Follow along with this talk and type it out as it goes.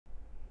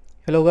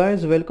Hello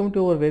guys, welcome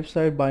to our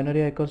website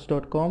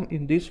binaryicons.com.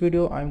 In this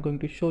video I am going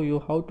to show you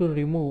how to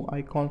remove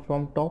icon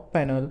from top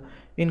panel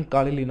in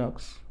Kali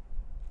Linux.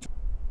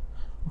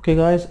 Okay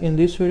guys, in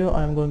this video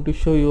I am going to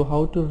show you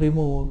how to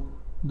remove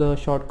the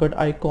shortcut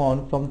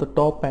icon from the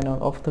top panel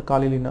of the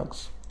Kali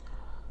Linux.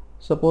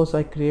 Suppose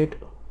I drag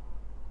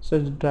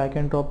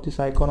and drop this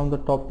icon on the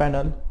top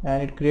panel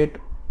and it create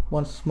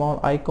one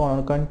small icon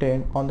or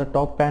content on the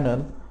top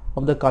panel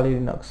of the Kali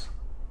Linux.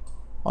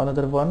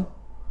 Another one.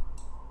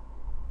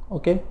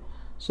 Okay,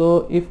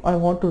 so if I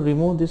want to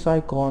remove this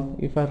icon,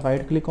 if I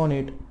right click on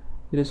it,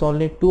 there is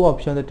only two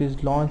options, that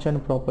is launch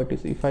and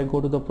properties. If I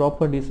go to the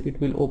properties, it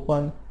will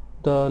open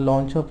the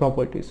launcher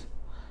properties.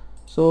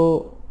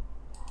 So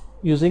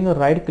using a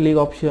right click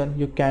option,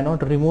 you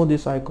cannot remove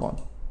this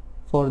icon.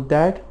 For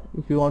that,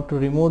 if you want to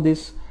remove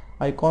this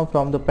icon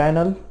from the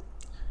panel,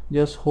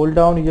 just hold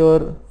down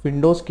your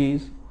Windows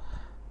keys.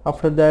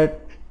 After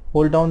that,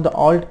 hold down the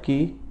Alt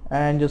key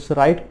and just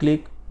right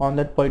click on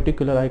that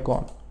particular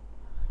icon.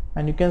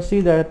 And you can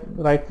see that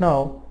right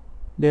now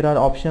there are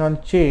options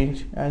on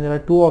change and there are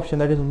two options,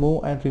 that is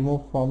move and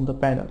remove from the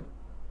panel.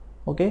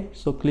 Okay,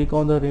 so click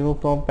on the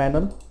remove from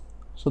panel,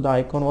 so the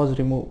icon was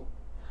removed.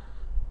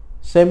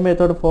 Same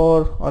method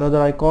for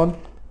another icon,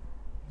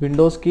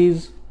 Windows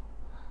keys,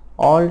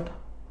 Alt,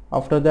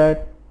 after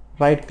that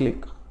right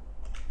click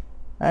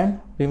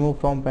and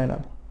remove from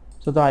panel,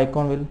 so the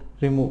icon will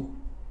remove.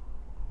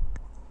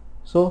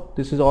 So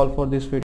this is all for this video.